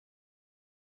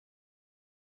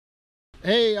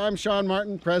Hey, I'm Sean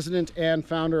Martin, president and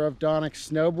founder of Donek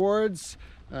Snowboards.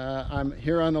 I'm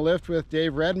here on the lift with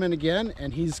Dave Redman again,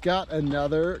 and he's got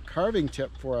another carving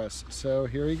tip for us. So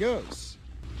here he goes.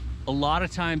 A lot of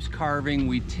times carving,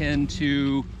 we tend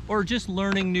to, or just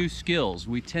learning new skills,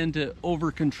 we tend to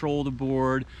over control the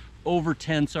board, over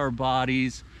tense our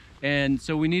bodies. And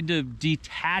so we need to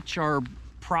detach our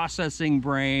processing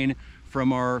brain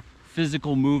from our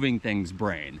physical moving things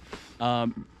brain.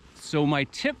 So my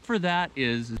tip for that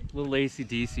is a little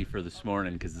AC/DC for this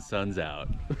morning because the sun's out.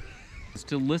 Is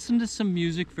to listen to some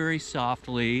music very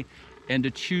softly and to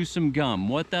chew some gum.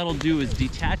 What that'll do is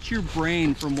detach your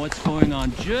brain from what's going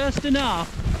on just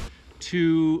enough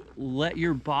to let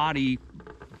your body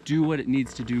do what it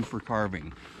needs to do for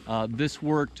carving. This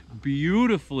worked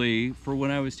beautifully for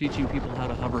when I was teaching people how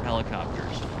to hover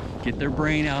helicopters. Get their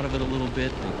brain out of it a little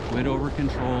bit, they quit over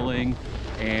controlling,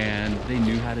 and they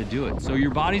knew how to do it. So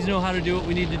your bodies know how to do what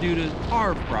we need to do to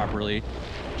carve properly.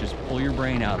 Just pull your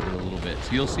brain out of it a little bit.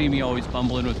 So you'll see me always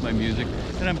fumbling with my music,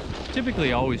 and I'm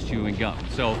typically always chewing gum.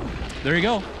 So there you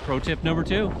go, pro tip number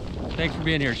 2. Thanks for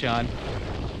being here, Sean.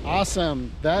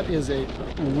 Awesome. That is a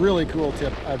really cool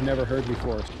tip I've never heard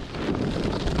before.